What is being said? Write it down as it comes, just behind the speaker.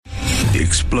The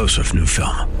explosive new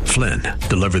film, Flynn,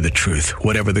 deliver the truth,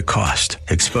 whatever the cost,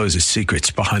 exposes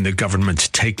secrets behind the government's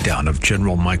takedown of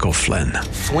General Michael Flynn.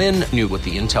 Flynn knew what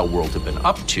the intel world had been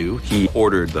up to. He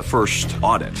ordered the first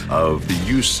audit of the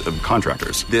use of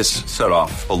contractors. This set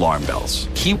off alarm bells.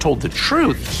 He told the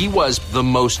truth. He was the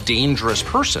most dangerous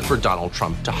person for Donald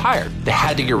Trump to hire. They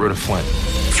had to get rid of Flynn.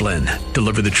 Flynn,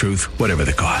 deliver the truth, whatever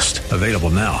the cost. Available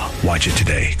now. Watch it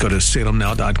today. Go to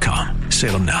salemnow.com.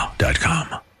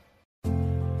 salemnow.com.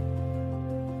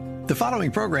 The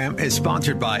following program is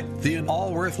sponsored by the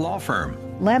Allworth Law Firm.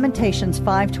 Lamentations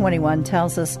 5:21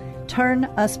 tells us, "Turn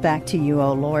us back to you,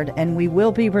 O Lord, and we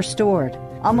will be restored."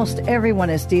 Almost everyone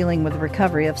is dealing with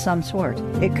recovery of some sort.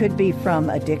 It could be from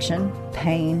addiction,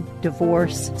 pain,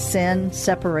 divorce, sin,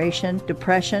 separation,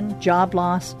 depression, job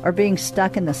loss, or being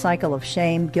stuck in the cycle of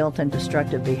shame, guilt, and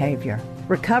destructive behavior.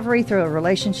 Recovery through a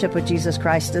relationship with Jesus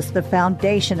Christ is the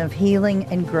foundation of healing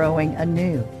and growing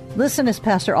anew. Listen as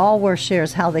Pastor Allworth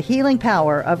shares how the healing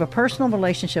power of a personal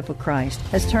relationship with Christ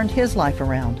has turned his life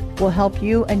around. Will help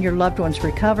you and your loved ones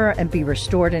recover and be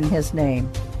restored in his name.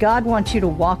 God wants you to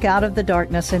walk out of the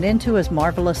darkness and into his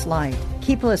marvelous light.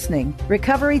 Keep listening.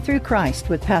 Recovery Through Christ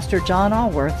with Pastor John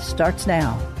Allworth starts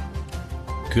now.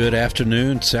 Good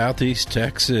afternoon, Southeast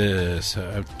Texas.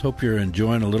 I hope you're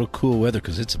enjoying a little cool weather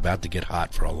because it's about to get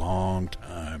hot for a long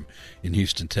time in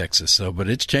Houston, Texas. But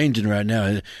it's changing right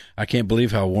now. I can't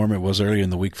believe how warm it was earlier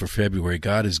in the week for February.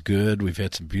 God is good. We've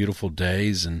had some beautiful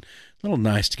days and a little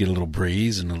nice to get a little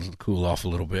breeze and cool off a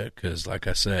little bit because, like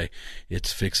I say,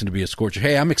 it's fixing to be a scorcher.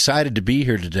 Hey, I'm excited to be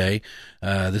here today.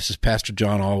 This is Pastor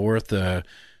John Allworth.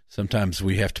 Sometimes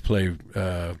we have to play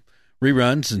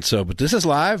reruns, and but this is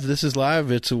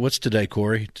live. It's what's today,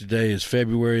 Corey? Today is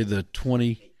February the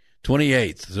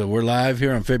 28th. So we're live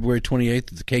here on February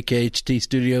 28th at the KKHT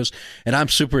studios, and I'm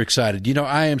super excited. You know,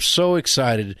 I am so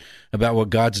excited about what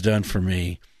God's done for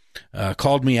me.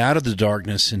 Called me out of the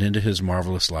darkness and into his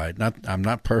marvelous light. I'm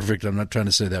not perfect. I'm not trying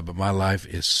to say that, but my life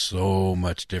is so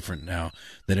much different now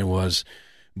than it was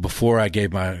before I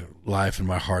gave my life and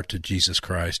my heart to Jesus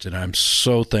Christ, and I'm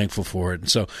so thankful for it.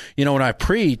 And so, you know, when I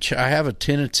preach, I have a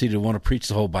tendency to want to preach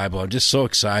the whole Bible. I'm just so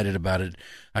excited about it.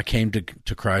 I came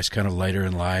to Christ kind of later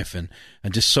in life, and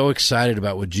I'm just so excited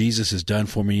about what Jesus has done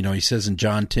for me. You know, he says in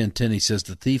John 10:10, he says,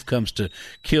 "The thief comes to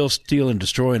kill, steal, and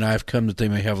destroy, and I have come that they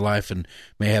may have life and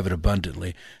may have it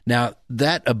abundantly." Now,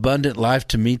 that abundant life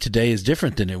to me today is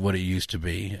different than what it used to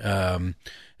be.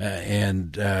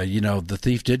 You know, the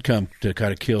thief did come to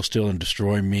kind of kill, steal, and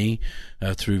destroy me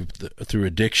through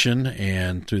addiction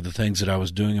and through the things that I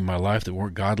was doing in my life that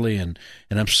weren't godly. And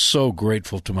I'm so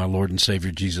grateful to my Lord and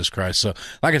Savior Jesus Christ. So,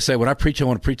 like I say, when I preach, I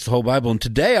want to preach the whole Bible. And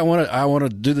today, I want to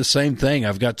do the same thing.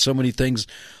 I've got so many things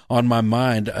on my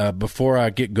mind. Before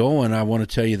I get going, I want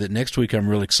to tell you that next week I'm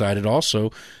real excited. Also,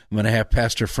 I'm going to have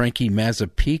Pastor Frankie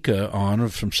Mazzapica on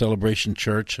from Celebration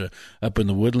Church up in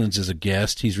the Woodlands as a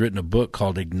guest. He's written a book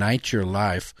called Ignite Your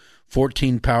Life,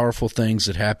 14 Powerful Things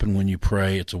That Happen When You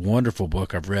Pray. It's a wonderful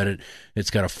book. I've read it. It's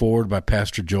got a foreword by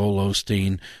Pastor Joel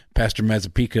Osteen. Pastor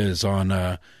Mazzapica is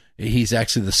on he's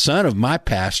actually the son of my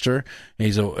pastor.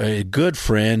 He's a good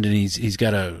friend, and he's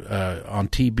got on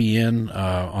TBN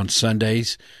on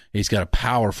Sundays. He's got a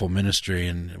powerful ministry,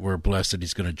 and we're blessed that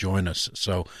he's going to join us.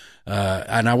 So,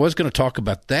 and I was going to talk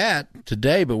about that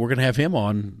today, but we're going to have him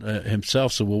on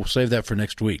himself, so we'll save that for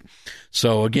next week.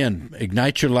 So, again,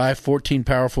 Ignite Your Life, 14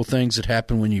 Powerful Things That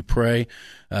Happen When You Pray.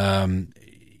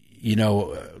 You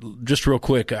know, just real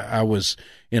quick, I was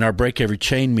in our Break Every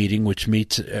Chain meeting, which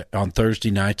meets on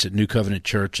Thursday nights at New Covenant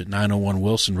Church at 901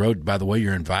 Wilson Road. By the way,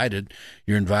 you're invited.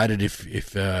 You're invited if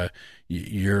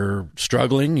you're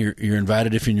struggling. You're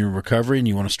invited if you're in your recovery and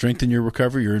you want to strengthen your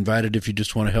recovery. You're invited if you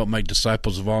just want to help make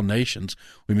disciples of all nations.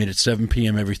 We meet at 7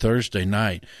 p.m. every Thursday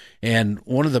night. And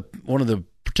one of the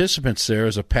participants there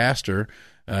is a pastor,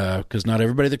 because not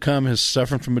everybody that come has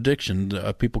suffered from addiction.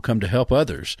 People come to help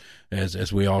others,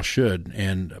 as we all should.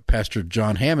 And Pastor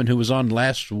John Hammond, who was on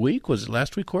last week, was it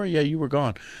last week, Corey? Yeah, you were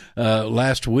gone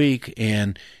last week,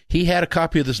 and he had a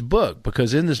copy of this book,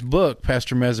 because in this book,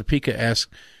 Pastor Mazzapica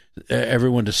asked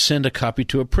everyone to send a copy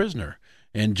to a prisoner.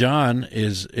 And John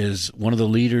is one of the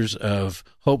leaders of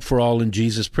Hope for All in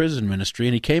Jesus prison ministry,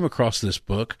 and he came across this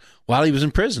book while he was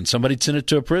in prison. Somebody sent it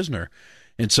to a prisoner.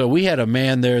 And so we had a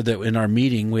man there that in our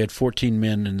meeting, we had 14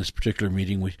 men in this particular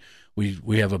meeting.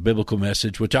 We have a biblical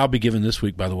message, which I'll be giving this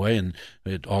week, by the way, and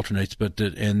it alternates.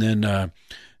 And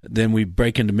then we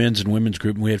break into men's and women's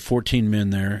group, and we had 14 men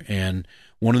there, and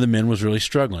one of the men was really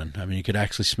struggling. I mean, you could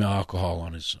actually smell alcohol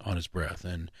on his breath,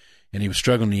 and and he was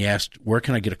struggling. He asked, where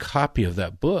can I get a copy of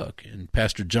that book? And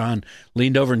Pastor John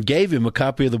leaned over and gave him a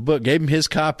copy of the book, gave him his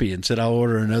copy, and said, I'll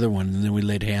order another one. And then we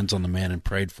laid hands on the man and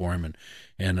prayed for him.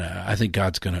 And I think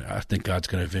God's going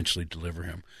to eventually deliver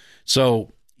him.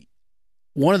 So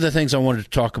one of the things I wanted to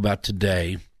talk about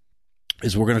today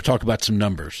is we're going to talk about some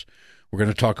numbers. We're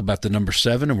going to talk about the number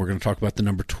 7, and we're going to talk about the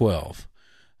number 12.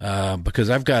 Because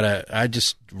I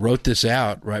just wrote this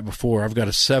out right before. I've got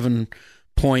a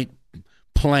 7-point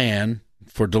plan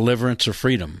for deliverance or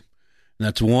freedom. And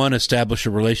that's 1, establish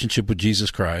a relationship with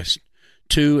Jesus Christ.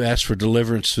 2, ask for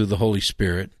deliverance through the Holy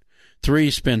Spirit.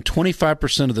 3, spend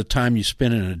 25% of the time you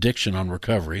spend in addiction on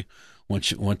recovery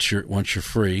once you're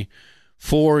free.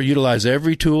 4, utilize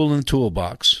every tool in the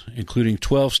toolbox, including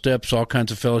 12 steps, all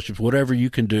kinds of fellowships, whatever you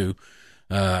can do.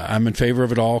 I'm in favor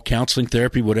of it all, counseling,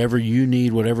 therapy, whatever you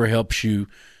need, whatever helps you.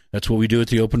 That's what we do at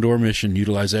the Open Door Mission,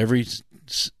 utilize every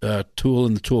tool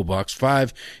in the toolbox.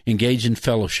 5, engage in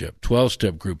fellowship,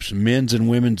 12-step groups, men's and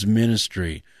women's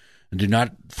ministry. And do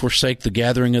not forsake the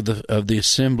gathering of the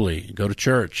assembly. Go to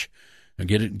church and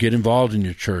get involved in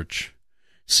your church.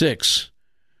 6,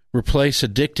 replace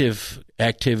addictive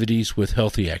activities with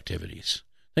healthy activities,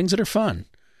 things that are fun.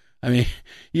 I mean,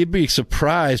 you'd be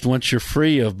surprised once you're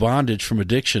free of bondage from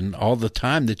addiction all the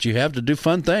time that you have to do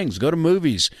fun things. Go to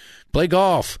movies, play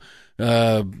golf,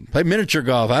 play miniature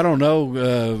golf. I don't know,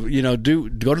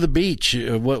 go to the beach,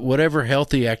 whatever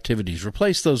healthy activities.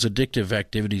 Replace those addictive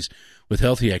activities with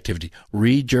healthy activity.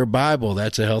 Read your Bible.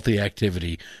 That's a healthy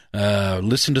activity.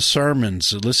 Listen to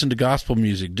sermons. Listen to gospel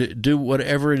music. Do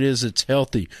whatever it is that's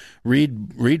healthy.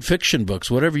 Read fiction books,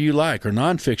 whatever you like, or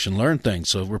nonfiction. Learn things.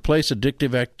 So replace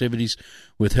addictive activities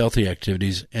with healthy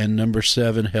activities. And number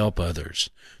 7, help others,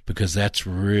 because that's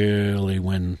really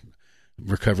when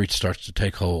recovery starts to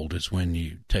take hold, is when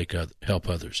you help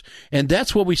others. And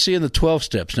that's what we see in the 12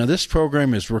 steps. Now, this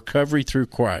program is Recovery Through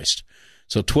Christ.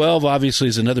 So 12 obviously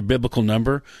is another biblical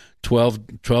number,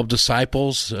 12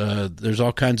 disciples. There's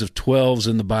all kinds of 12s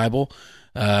in the Bible.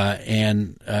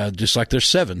 And just like there's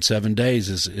 7 days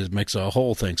is makes a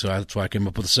whole thing. So that's why I came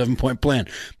up with a 7-point plan.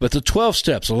 But the 12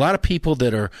 steps, a lot of people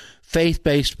that are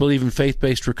faith-based, believe in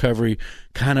faith-based recovery,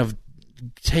 kind of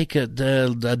take a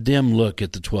dim look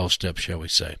at the 12 steps, shall we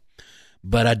say.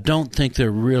 But I don't think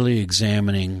they're really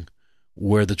examining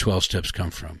where the 12 steps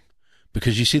come from.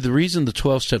 Because you see, the reason the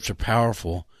 12 steps are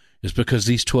powerful is because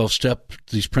these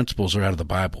principles are out of the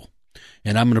Bible.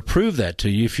 And I'm going to prove that to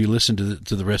you if you listen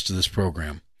to the rest of this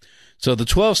program. So the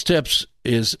 12 steps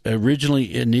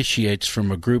originally initiates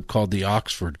from a group called the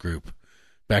Oxford Group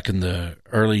back in the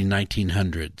early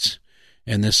 1900s.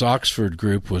 And this Oxford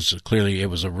group was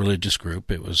a religious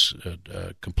group. It was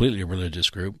completely a religious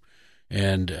group.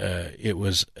 And it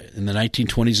was in the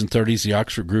 1920s and 30s, the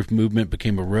Oxford Group movement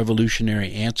became a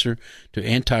revolutionary answer to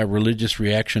anti-religious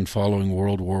reaction following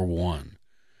World War I.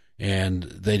 And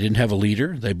they didn't have a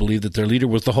leader. They believed that their leader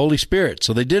was the Holy Spirit.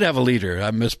 So they did have a leader.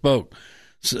 I misspoke.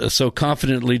 So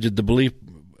confidently did the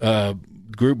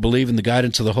group believe in the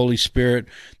guidance of the Holy Spirit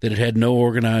that it had no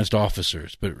organized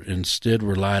officers, but instead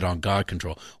relied on God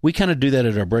control. We kind of do that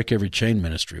at our Break Every Chain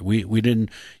ministry. We didn't,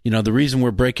 the reason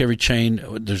we're Break Every Chain,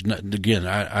 there's not, again,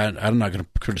 I'm not going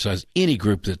to criticize any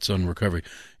group that's on recovery.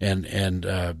 And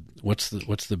what's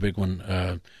the big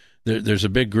one? There's a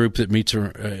big group that meets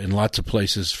in lots of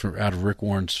places out of Rick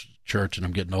Warren's church, and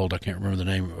I'm getting old. I can't remember the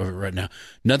name of it right now.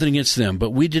 Nothing against them,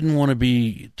 but we didn't want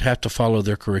to have to follow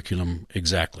their curriculum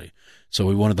exactly. So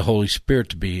we wanted the Holy Spirit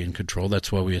to be in control.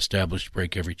 That's why we established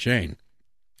Break Every Chain.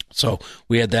 So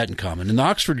we had that in common. In the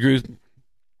Oxford group,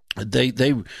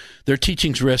 their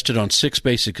teachings rested on 6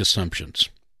 basic assumptions.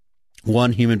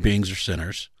 1, human beings are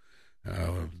sinners.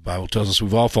 The Bible tells us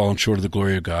we've all fallen short of the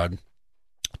glory of God.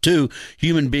 2,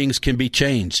 human beings can be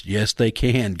changed. Yes, they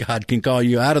can. God can call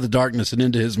you out of the darkness and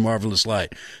into his marvelous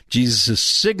light. Jesus'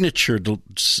 signature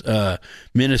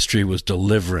ministry was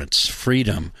deliverance,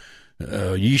 freedom.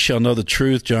 You shall know the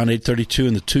truth, John 8:32,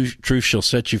 and the truth shall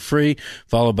set you free,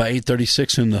 followed by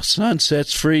 8:36, whom the Son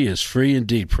sets free is free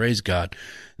indeed. Praise God.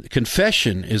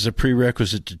 Confession is a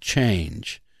prerequisite to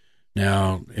change.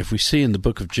 Now, if we see in the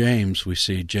book of James, we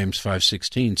see James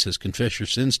 5:16 says, confess your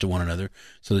sins to one another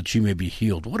so that you may be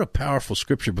healed. What a powerful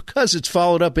scripture, because it's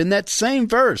followed up in that same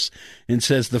verse and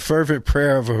says, the fervent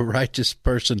prayer of a righteous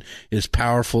person is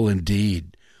powerful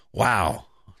indeed. Wow.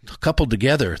 Coupled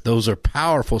together, those are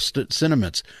powerful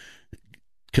sentiments.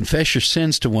 Confess your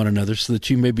sins to one another so that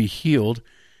you may be healed,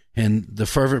 and the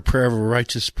fervent prayer of a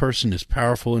righteous person is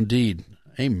powerful indeed.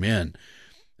 Amen.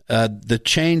 The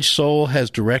changed soul has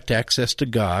direct access to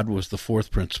God was the 4th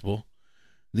principle.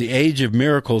 The age of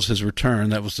miracles has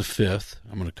returned. That was the 5th.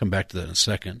 I'm going to come back to that in a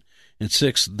second. And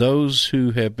 6, those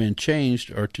who have been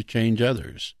changed are to change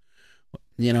others.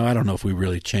 I don't know if we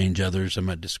really change others. I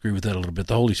might disagree with that a little bit.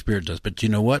 The Holy Spirit does. But you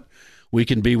know what? We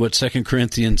can be what 2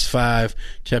 Corinthians 5,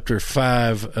 chapter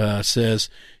 5 says,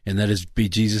 and that is be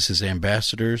Jesus'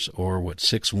 ambassadors, or what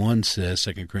 6:1 says,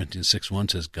 2 Corinthians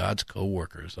 6:1 says, God's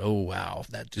co-workers. Oh, wow.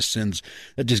 That just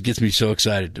gets me so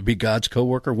excited to be God's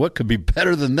co-worker. What could be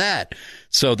better than that?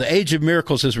 So the age of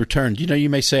miracles has returned. You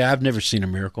may say, I've never seen a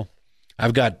miracle.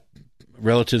 I've got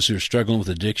relatives who are struggling with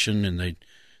addiction, and they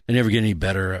never get any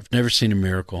better. I've never seen a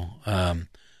miracle.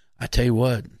 I tell you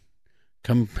what,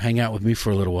 come hang out with me for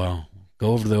a little while.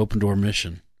 Go over to the Open Door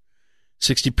Mission.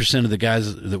 60% of the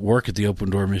guys that work at the Open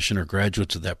Door Mission are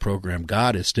graduates of that program.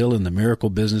 God is still in the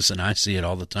miracle business, and I see it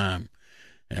all the time.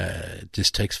 It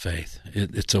just takes faith.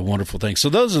 It's a wonderful thing. So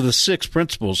those are the 6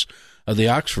 principles of the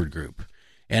Oxford group.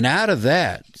 And out of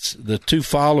that, the 2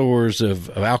 followers of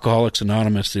Alcoholics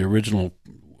Anonymous, the original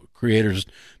creators,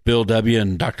 Bill W.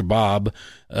 and Dr. Bob,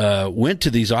 went to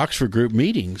these Oxford group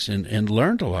meetings and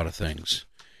learned a lot of things.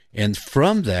 And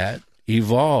from that,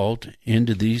 evolved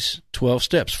into these 12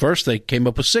 steps. First, they came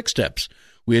up with 6 steps.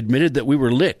 We admitted that we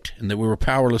were licked and that we were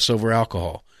powerless over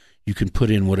alcohol. You can put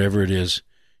in whatever it is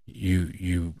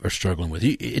you are struggling with.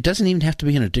 It doesn't even have to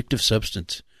be an addictive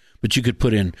substance, but you could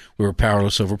put in we were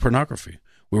powerless over pornography.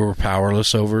 We were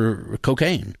powerless over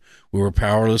cocaine. We were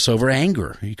powerless over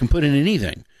anger. You can put in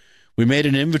anything. We made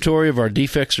an inventory of our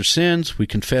defects or sins. We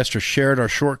confessed or shared our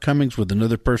shortcomings with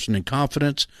another person in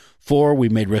confidence. 4, we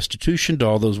made restitution to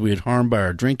all those we had harmed by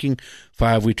our drinking.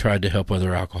 5, we tried to help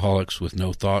other alcoholics with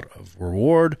no thought of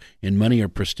reward in money or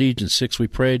prestige. And 6, we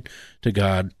prayed to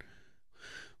God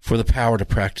for the power to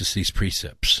practice these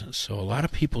precepts. So a lot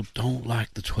of people don't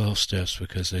like the 12 steps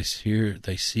because they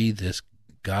see this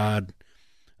God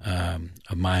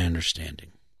of my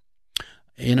understanding.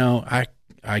 I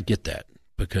get that.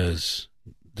 Because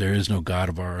there is no God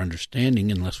of our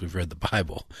understanding unless we've read the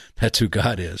Bible. That's who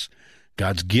God is.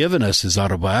 God's given us his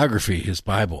autobiography, his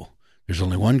Bible. There's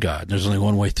only one God. There's only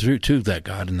one way through to that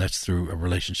God, and that's through a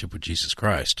relationship with Jesus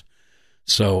Christ.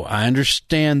 So I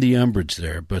understand the umbrage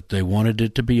there, but they wanted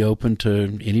it to be open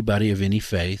to anybody of any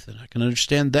faith, and I can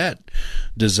understand that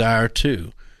desire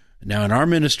too. Now, in our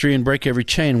ministry in Break Every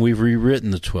Chain, we've rewritten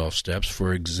the 12 steps.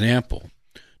 For example,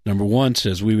 number 1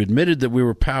 says, we admitted that we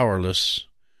were powerless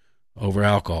over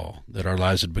alcohol, that our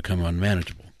lives had become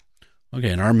unmanageable. Okay,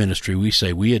 in our ministry, we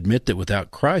say we admit that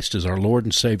without Christ as our Lord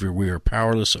and Savior, we are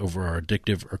powerless over our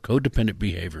addictive or codependent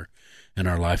behavior, and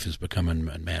our life has become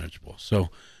unmanageable. So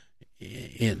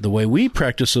the way we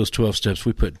practice those 12 steps,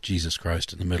 we put Jesus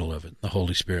Christ in the middle of it, the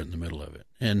Holy Spirit in the middle of it.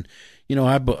 And,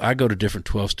 I go to different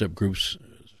 12-step groups,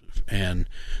 and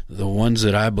the ones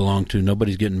that I belong to,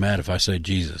 nobody's getting mad if I say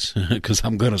Jesus, because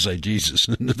I'm going to say Jesus.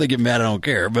 If they get mad, I don't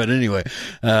care. But anyway,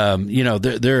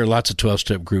 there are lots of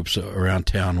 12-step groups around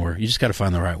town where you just got to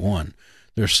find the right one.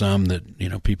 There's some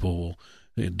that, people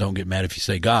don't get mad if you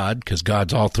say God, because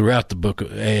God's all throughout the book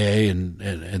of AA and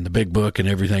the big book and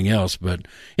everything else. But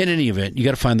in any event, you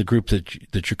got to find the group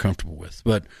that you're comfortable with.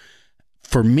 But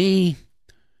for me,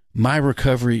 my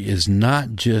recovery is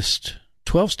not just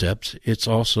 12 steps, it's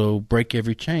also Break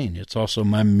Every Chain. It's also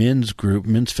my men's group,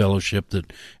 men's fellowship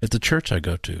that at the church I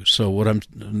go to. So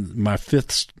my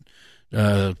 5th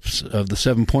of the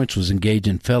 7 points was engage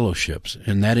in fellowships,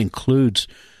 and that includes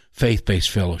faith-based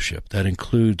fellowship. That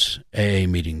includes AA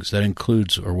meetings. That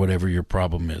includes, or whatever your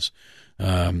problem is.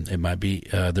 It might be,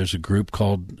 there's a group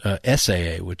called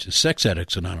SAA, which is Sex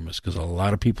Addicts Anonymous, because a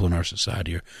lot of people in our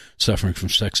society are suffering from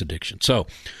sex addiction. So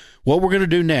what we're going to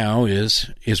do now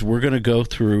is we're going to go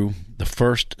through the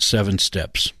first 7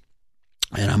 steps,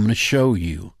 and I'm going to show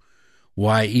you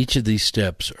why each of these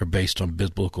steps are based on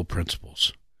biblical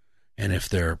principles. And if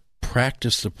they're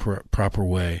practiced the proper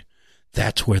way,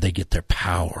 that's where they get their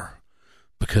power,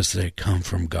 because they come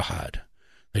from God.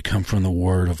 They come from the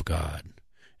Word of God,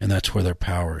 and that's where their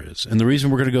power is. And the reason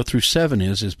we're going to go through 7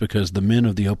 is because the men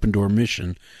of the Open Door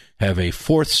Mission have a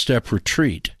 4th step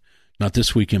retreat. Not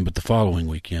this weekend, but the following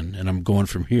weekend. And I'm going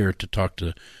from here to talk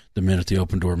to the men at the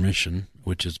Open Door Mission,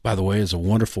 which is, by the way, is a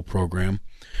wonderful program.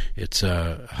 It's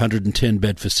a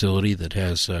 110-bed facility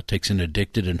that takes in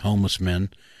addicted and homeless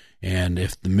men. And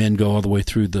if the men go all the way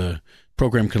through, the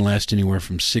program can last anywhere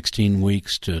from 16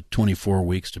 weeks to 24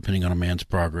 weeks, depending on a man's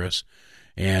progress.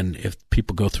 And if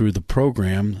people go through the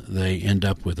program, they end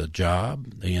up with a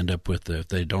job. They end up with, if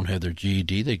they don't have their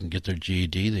GED, they can get their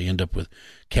GED. They end up with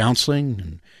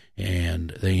counseling, and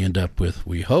they end up with,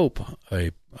 we hope,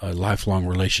 a lifelong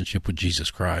relationship with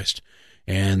Jesus Christ.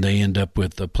 And they end up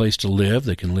with a place to live.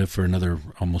 They can live for another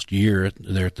almost year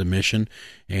there at the mission.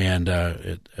 And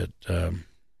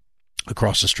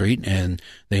across the street, and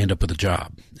they end up with a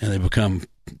job, and they become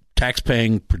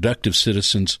tax-paying, productive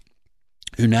citizens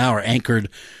who now are anchored.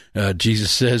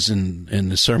 Jesus says in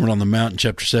the Sermon on the Mount in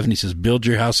chapter 7, he says, build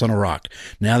your house on a rock.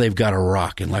 Now they've got a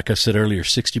rock. And like I said earlier,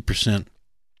 60%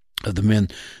 of the men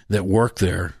that work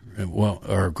there,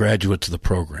 are graduates of the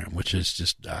program, which is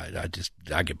just, I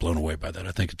get blown away by that.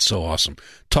 I think it's so awesome.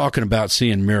 Talking about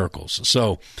seeing miracles.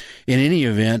 So in any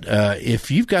event,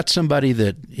 if you've got somebody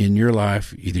that in your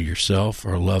life, either yourself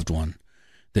or a loved one,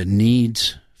 that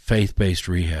needs faith-based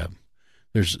rehab,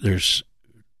 there's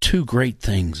two great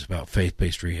things about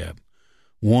faith-based rehab.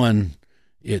 One,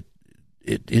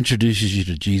 it introduces you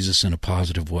to Jesus in a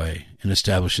positive way and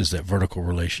establishes that vertical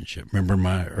relationship. Remember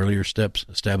my earlier steps?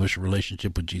 Establish a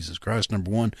relationship with Jesus Christ, number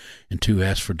one, and two,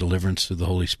 ask for deliverance through the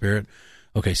Holy Spirit.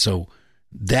 Okay, so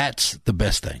that's the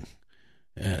best thing,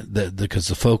 because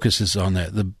the focus is on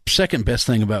that. The second best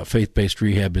thing about faith-based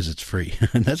rehab is it's free,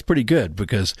 and that's pretty good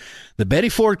because the Betty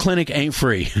Ford Clinic ain't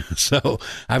free. So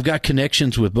I've got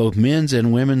connections with both men's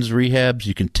and women's rehabs.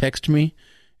 You can text me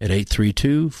at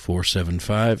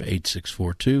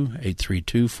 832-475-8642,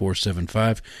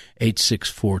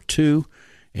 832-475-8642,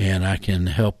 and I can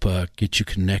help get you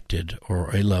connected, or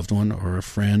a loved one or a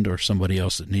friend or somebody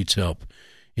else that needs help,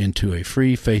 into a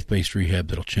free faith-based rehab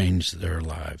that'll change their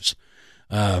lives.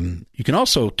 You can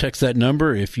also text that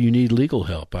number if you need legal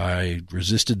help. I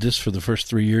resisted this for the first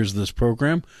 3 years of this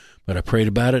program, but I prayed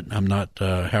about it. I'm not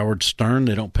Howard Stern.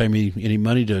 They don't pay me any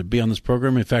money to be on this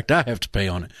program. In fact, I have to pay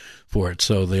for it.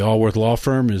 So the Allworth Law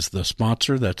Firm is the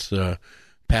sponsor. That's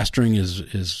pastoring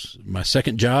is my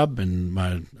second job, and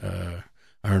I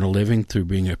earn a living through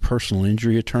being a personal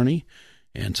injury attorney.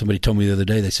 And somebody told me the other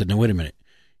day, they said, "No, wait a minute.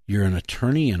 You're an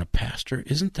attorney and a pastor.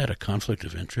 Isn't that a conflict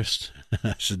of interest?"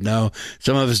 I said, no.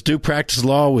 Some of us do practice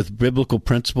law with biblical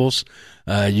principles.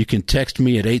 You can text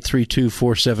me at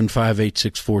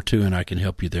 832-475-8642, and I can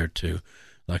help you there too.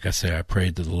 Like I say, I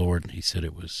prayed to the Lord, and he said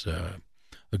it was a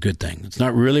good thing. It's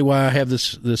not really why I have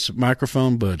this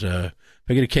microphone, but if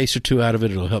I get a case or two out of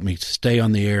it, it'll help me stay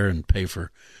on the air and pay for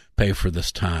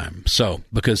this time. So,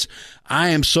 because I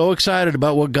am so excited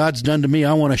about what God's done to me,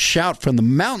 I want to shout from the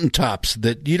mountaintops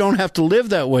that you don't have to live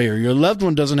that way, or your loved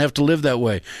one doesn't have to live that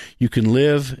way. You can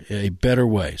live a better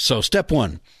way. So, step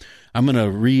one, I'm going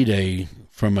to read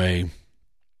from the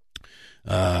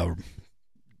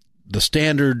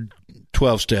standard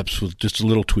 12 steps with just a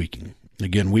little tweaking.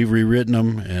 Again, we've rewritten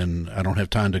them, and I don't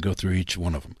have time to go through each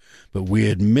one of them. But we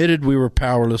admitted we were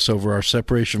powerless over our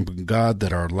separation from God,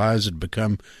 that our lives had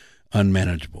become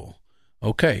unmanageable.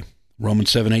 Okay,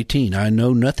 Romans 7:18, I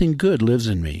know nothing good lives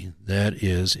in me, that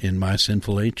is, in my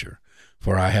sinful nature.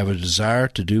 For I have a desire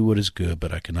to do what is good,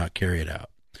 but I cannot carry it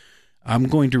out. I'm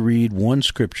going to read one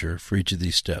scripture for each of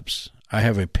these steps. I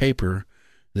have a paper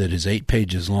that is 8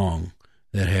 pages long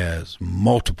that has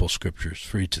multiple scriptures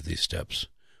for each of these steps,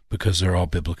 because they're all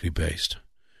biblically based.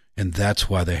 And that's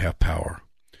why they have power.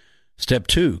 Step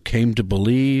 2, came to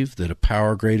believe that a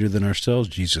power greater than ourselves,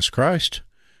 Jesus Christ,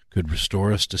 could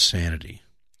restore us to sanity.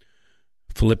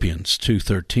 Philippians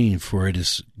 2:13, for it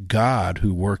is God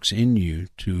who works in you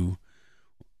to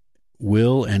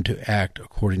will and to act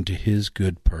according to his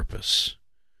good purpose.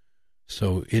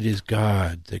 So it is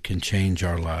God that can change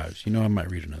our lives. You know, I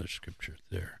might read another scripture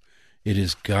there. It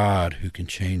is God who can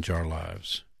change our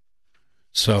lives.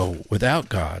 So without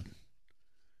God,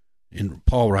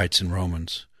 Paul writes in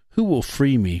Romans, who will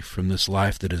free me from this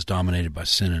life that is dominated by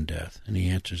sin and death? And he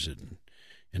answers it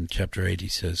in chapter 8. He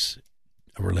says,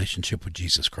 a relationship with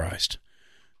Jesus Christ.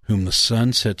 Whom the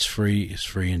Son sets free is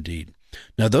free indeed.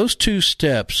 Now, those two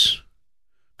steps,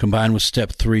 combined with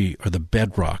step 3, are the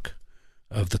bedrock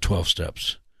of the 12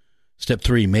 steps. Step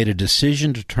 3, made a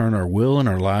decision to turn our will and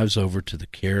our lives over to the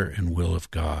care and will of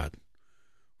God.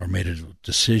 Or made a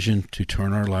decision to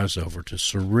turn our lives over, to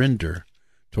surrender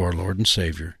to our Lord and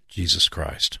Savior, Jesus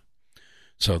Christ.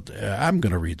 So I'm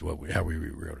going to read how we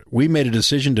rewrote it. We made a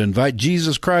decision to invite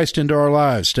Jesus Christ into our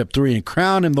lives. Step 3, and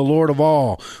crown him the Lord of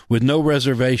all with no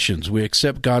reservations. We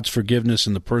accept God's forgiveness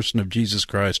in the person of Jesus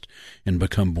Christ and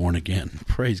become born again.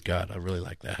 Praise God. I really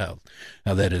like that, how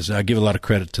that is. I give a lot of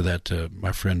credit to that to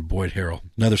my friend Boyd Harrell.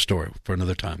 Another story for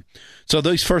another time. So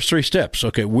these first 3 steps,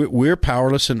 okay, we're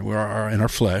powerless in our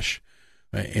flesh,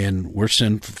 and we're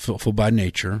sinful by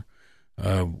nature.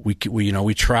 We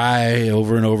try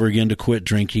over and over again to quit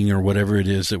drinking or whatever it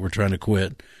is that we're trying to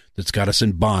quit that's got us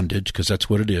in bondage, because that's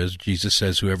what it is. Jesus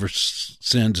says whoever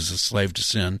sins is a slave to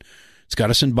sin. It's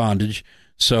got us in bondage.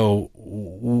 So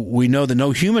we know that no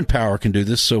human power can do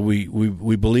this, so we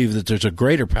believe that there's a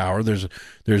greater power. There's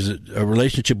a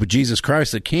relationship with Jesus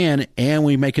Christ that can, and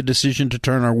we make a decision to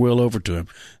turn our will over to him.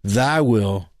 Thy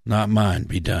will not mine,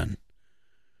 be done.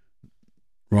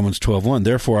 Romans 12:1,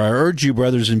 therefore I urge you,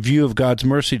 brothers, in view of God's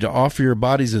mercy, to offer your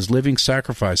bodies as living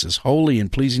sacrifices, holy and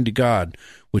pleasing to God,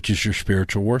 which is your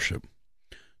spiritual worship.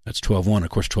 That's 12:1. Of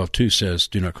course, 12:2 says,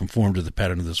 do not conform to the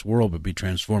pattern of this world, but be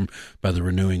transformed by the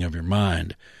renewing of your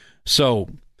mind. So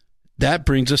that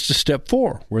brings us to step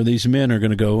 4, where these men are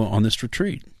going to go on this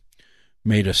retreat.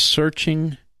 Made a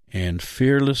searching and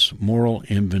fearless moral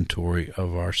inventory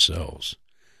of ourselves.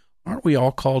 Aren't we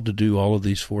all called to do all of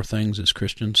these 4 things as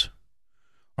Christians?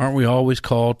 Aren't we always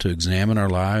called to examine our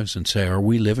lives and say, are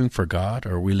we living for God,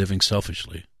 or are we living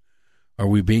selfishly? Are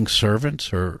we being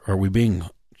servants, or are we being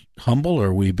humble, or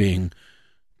are we being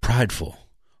prideful?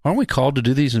 Aren't we called to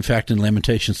do these? In fact, in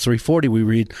Lamentations 3:40, we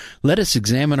read, let us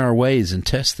examine our ways and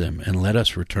test them, and let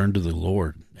us return to the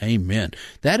Lord. Amen.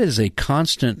 That is a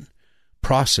constant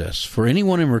process for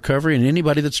anyone in recovery and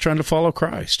anybody that's trying to follow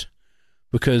Christ.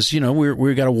 Because,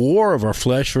 we've got a war of our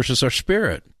flesh versus our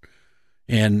spirit.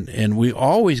 And we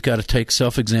always got to take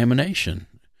self-examination.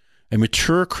 A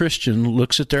mature Christian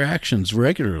looks at their actions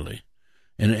regularly,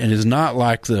 and is not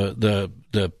like the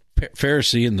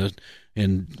Pharisee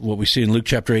in what we see in Luke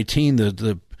chapter 18,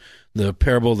 the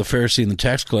parable of the Pharisee and the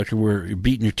tax collector, where you're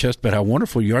beating your chest about how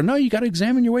wonderful you are. No, you got to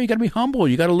examine your way. You got to be humble.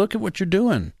 You got to look at what you're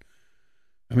doing.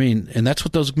 And that's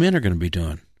what those men are going to be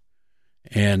doing.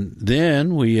 And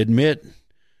then we admit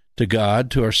to God,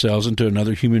 to ourselves, and to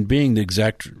another human being the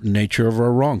exact nature of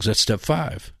our wrongs. That's step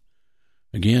 5.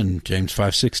 Again, James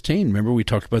 5:16. Remember, we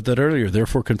talked about that earlier.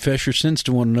 Therefore, confess your sins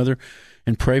to one another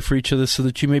and pray for each other so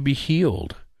that you may be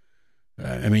healed.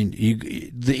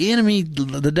 The enemy,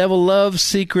 the devil loves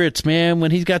secrets, man.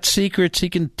 When he's got secrets, he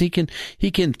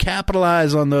can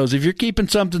capitalize on those. If you're keeping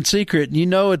something secret and you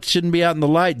know it shouldn't be out in the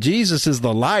light, Jesus is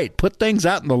the light. Put things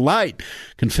out in the light.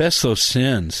 Confess those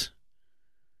sins.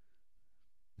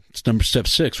 It's step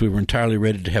 6. We were entirely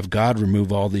ready to have God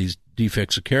remove all these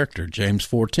defects of character. James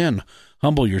 4:10.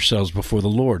 Humble yourselves before the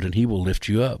Lord, and he will lift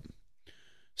you up.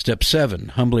 Step 7.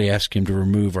 Humbly ask him to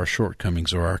remove our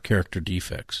shortcomings or our character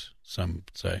defects. Some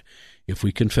say, if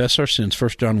we confess our sins,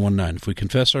 1 John 1:9, if we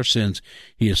confess our sins,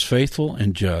 he is faithful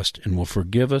and just and will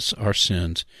forgive us our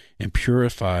sins and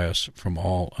purify us from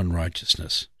all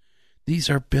unrighteousness. These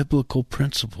are biblical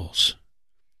principles.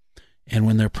 And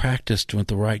when they're practiced with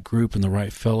the right group and the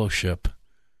right fellowship,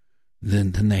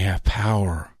 then they have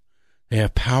power. They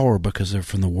have power because they're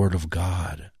from the Word of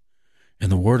God.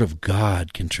 And the Word of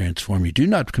God can transform you. Do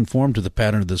not conform to the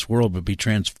pattern of this world, but be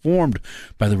transformed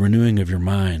by the renewing of your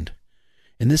mind.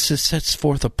 And this sets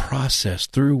forth a process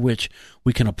through which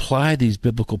we can apply these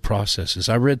biblical processes.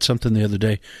 I read something the other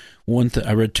day.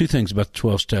 I read 2 things about the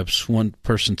 12 steps. One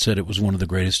person said it was one of the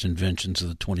greatest inventions of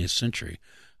the 20th century.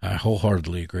 I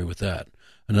wholeheartedly agree with that.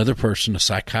 Another person, a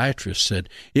psychiatrist, said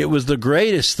it was the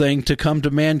greatest thing to come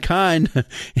to mankind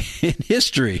in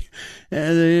history.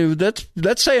 And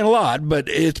that's saying a lot, but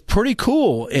it's pretty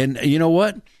cool. And you know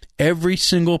what? Every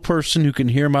single person who can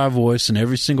hear my voice and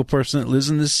every single person that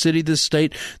lives in this city, this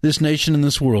state, this nation, and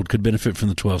this world could benefit from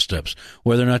the 12 steps,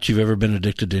 whether or not you've ever been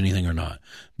addicted to anything or not,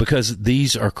 because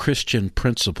these are Christian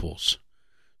principles.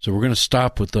 So we're going to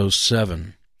stop with those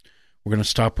 7. We're going to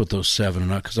stop with those 7,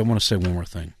 because I want to say one more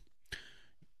thing.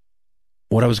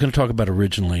 What I was going to talk about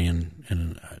originally,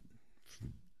 and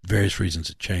various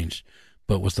reasons it changed,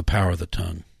 but was the power of the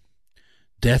tongue.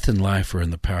 Death and life are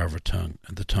in the power of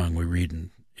the tongue. We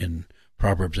read in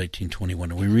Proverbs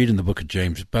 18:21, and we read in the book of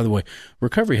James. By the way,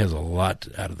 recovery has a lot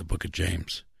out of the book of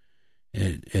James.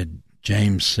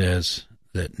 James says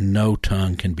that no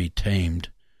tongue can be tamed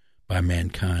by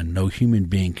mankind. No human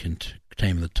being can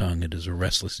tame the tongue. It is a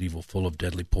restless evil full of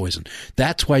deadly poison.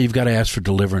 That's why you've got to ask for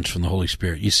deliverance from the Holy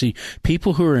Spirit. You see,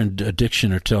 people who are in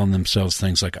addiction are telling themselves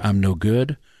things like, I'm no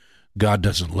good, God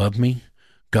doesn't love me,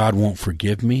 God won't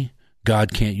forgive me,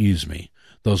 God can't use me.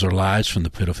 Those are lies from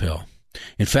the pit of hell.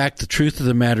 In fact, the truth of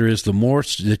the matter is, the more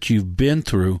that you've been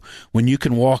through, when you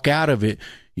can walk out of it,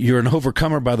 you're an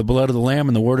overcomer by the blood of the Lamb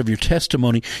and the word of your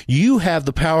testimony. You have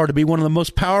the power to be one of the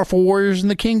most powerful warriors in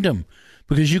the kingdom,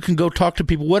 because you can go talk to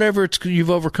people, whatever you've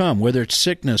overcome, whether it's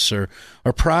sickness or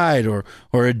pride or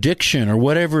addiction or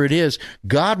whatever it is.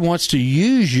 God wants to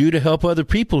use you to help other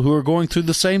people who are going through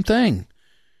the same thing,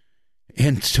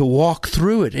 and to walk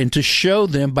through it and to show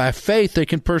them by faith they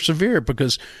can persevere,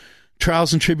 because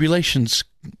trials and tribulations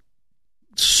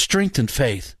strengthen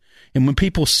faith. And when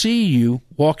people see you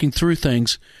walking through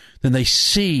things, then they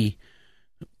see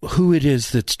who it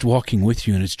is that's walking with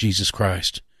you, and it's Jesus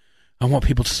Christ. I want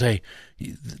people to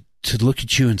look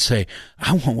at you and say,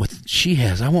 I want what she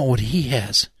has. I want what he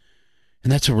has.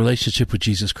 And that's a relationship with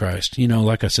Jesus Christ. You know,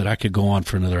 like I said, I could go on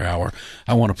for another hour.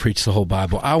 I want to preach the whole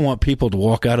Bible. I want people to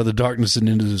walk out of the darkness and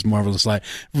into this marvelous light.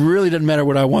 It really doesn't matter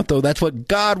what I want, though. That's what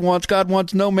God wants. God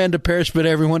wants no man to perish, but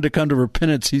everyone to come to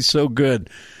repentance. He's so good.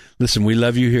 Listen, we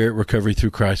love you here at Recovery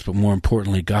Through Christ, but more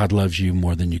importantly, God loves you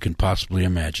more than you can possibly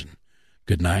imagine.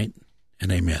 Good night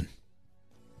and amen.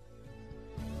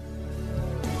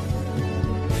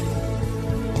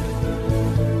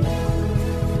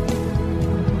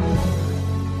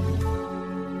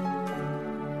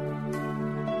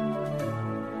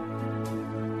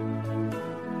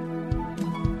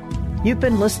 You've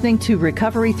been listening to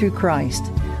Recovery Through Christ.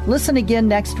 Listen again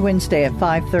next Wednesday at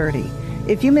 5:30.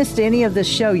 If you missed any of this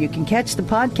show, you can catch the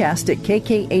podcast at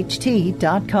kkht.com.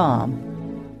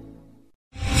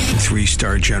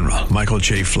 3-star General Michael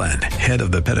J. Flynn, head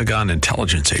of the Pentagon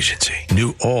Intelligence Agency,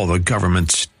 knew all the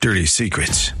government's dirty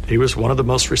secrets. He was one of the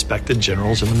most respected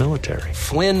generals in the military.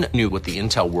 Flynn knew what the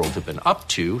intel world had been up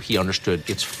to. He understood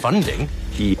its funding.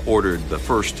 He ordered the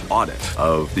first audit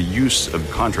of the use of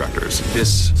contractors.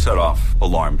 This set off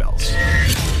alarm bells.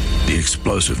 The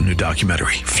explosive new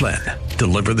documentary, Flynn,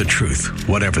 Deliver the Truth,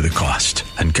 Whatever the Cost,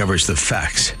 uncovers the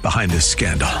facts behind this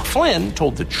scandal. Flynn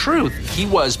told the truth. He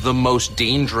was the most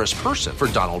dangerous person for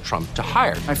Donald Trump to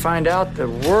hire. I find out the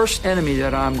worst enemy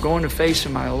that I'm going to face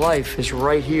in my life is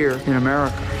right here in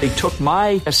America. They took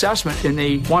my assessment and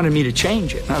they wanted me to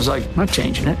change it. And I was like, I'm not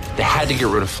changing it. They had to get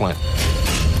rid of Flynn.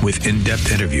 With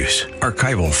in-depth interviews,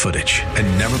 archival footage,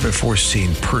 and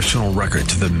never-before-seen personal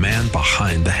records of the man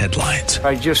behind the headlines.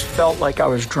 I just felt like I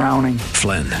was drowning.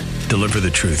 Flynn, Deliver the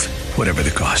Truth, Whatever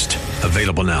the Cost.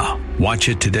 Available now. Watch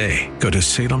it today. Go to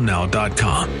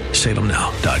salemnow.com.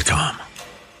 salemnow.com.